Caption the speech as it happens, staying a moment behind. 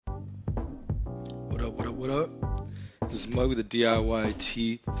What up? This is Mug with the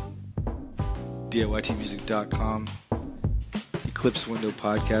DIYT, DIYTmusic.com, Eclipse Window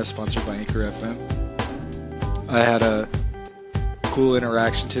Podcast, sponsored by Anchor FM. I had a cool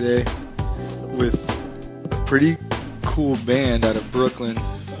interaction today with a pretty cool band out of Brooklyn,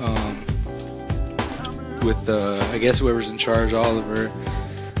 with, I guess whoever's in charge, Oliver,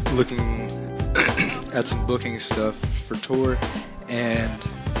 looking at some booking stuff for tour. And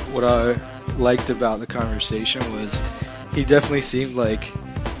what I liked about the conversation was he definitely seemed like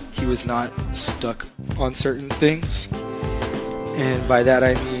he was not stuck on certain things. And by that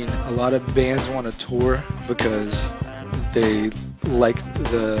I mean a lot of bands want to tour because they like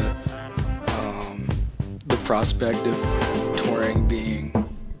the prospect of touring being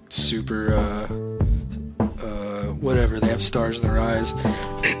super whatever, they have stars in their eyes.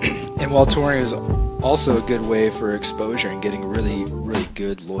 And while touring is also a good way for exposure and getting really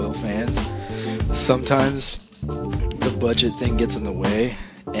good loyal fans, sometimes the budget thing gets in the way,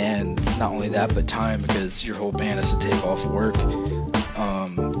 and not only that but time, because your whole band has to take off work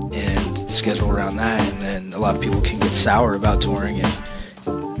and schedule around that, and then a lot of people can get sour about touring if,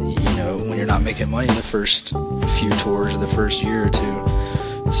 you know, when you're not making money the first few tours or the first year or two.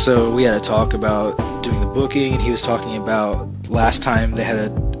 So we had to talk about doing the booking, and he was talking about last time they had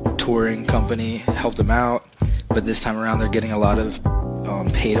a touring company help them out, but this time around they're getting a lot of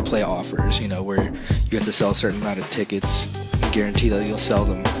pay-to-play offers, you know, where you have to sell a certain amount of tickets and guarantee that you'll sell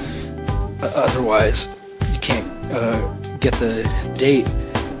them. Otherwise, you can't get the date,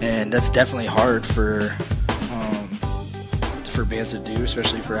 and that's definitely hard for bands to do,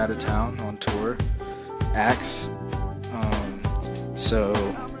 especially for out of town on tour acts. So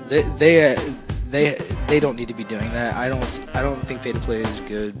they don't need to be doing that. I don't think pay to play is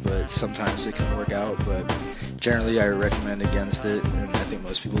good, but sometimes it can work out. But generally, I recommend against it, and I think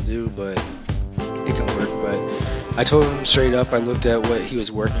most people do. But it can work. But I told him straight up. I looked at what he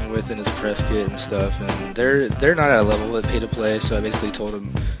was working with in his press kit and stuff, and they're not at a level of pay to play. So I basically told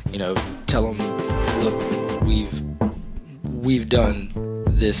him, you know, tell him, look, we've done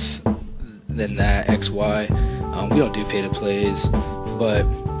this, then that, X, Y. We don't do pay to plays, but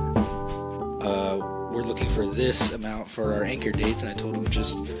we're looking for this amount for our anchor dates. And I told them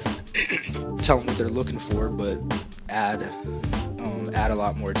just tell them what they're looking for, but add a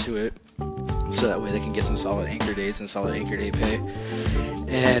lot more to it, so that way they can get some solid anchor dates and solid anchor day pay.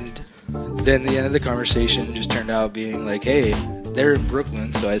 And then the end of the conversation just turned out being like, hey, they're in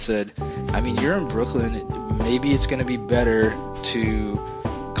Brooklyn. So I said, I mean, you're in Brooklyn, maybe it's going to be better to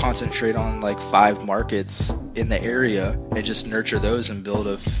concentrate on like 5 markets in the area and just nurture those and build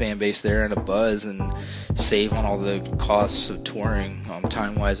a fan base there and a buzz, and save on all the costs of touring,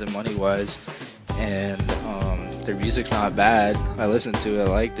 time-wise and money-wise. And their music's not bad. I listened to it, I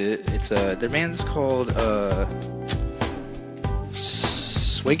liked it. It's their band's called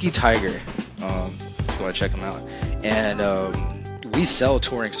Swanky Tiger, if you want to check them out. And we sell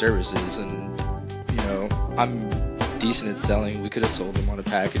touring services, and you know, I'm decent at selling. We could have sold them on a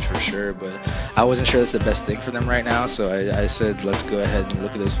package for sure, but I wasn't sure that's the best thing for them right now. So I said, let's go ahead and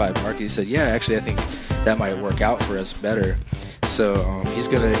look at those 5 markets. He said, yeah, actually, I think that might work out for us better. So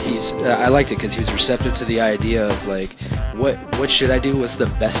I liked it because he was receptive to the idea of like, what should I do? What's the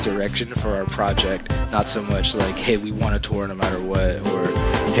best direction for our project? Not so much like, hey, we want to tour no matter what, or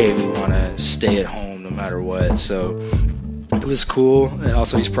hey, we want to stay at home no matter what. So it was cool, and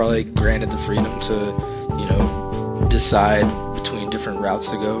also he's probably granted the freedom to, you know, decide between different routes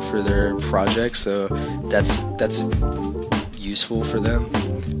to go for their project, so that's useful for them.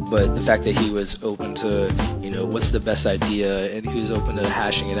 But the fact that he was open to, you know, what's the best idea, and he was open to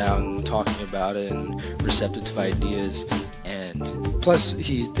hashing it out and talking about it and receptive to ideas, and plus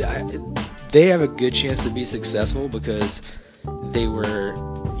they have a good chance to be successful because they were,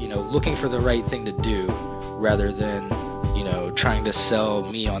 you know, looking for the right thing to do rather than, you know, trying to sell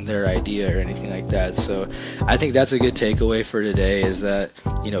me on their idea or anything like that. So I think that's a good takeaway for today, is that,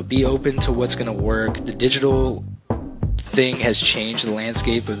 you know, be open to what's going to work. The digital thing has changed the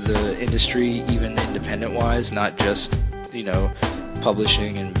landscape of the industry, even independent wise, not just, you know,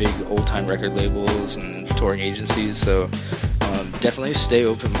 publishing and big old time record labels and touring agencies. So definitely stay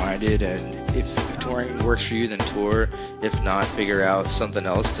open-minded, and if touring works for you, then tour. If not, figure out something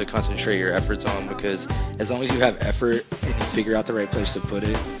else to concentrate your efforts on, because as long as you have effort and you figure out the right place to put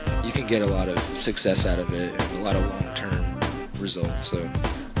it, you can get a lot of success out of it and a lot of long-term results. So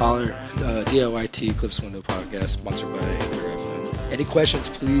holler, DIYT Eclipse Window Podcast, sponsored by Anchor FM. Any questions,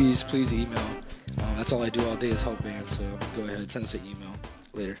 please email. That's all I do all day is help bands, so go ahead, send us an email.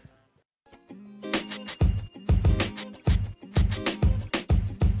 Later.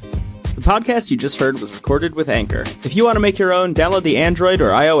 The podcast you just heard was recorded with Anchor. If you want to make your own, download the Android or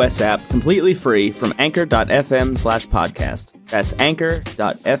iOS app completely free from anchor.fm/podcast. That's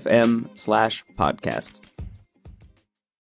anchor.fm/podcast.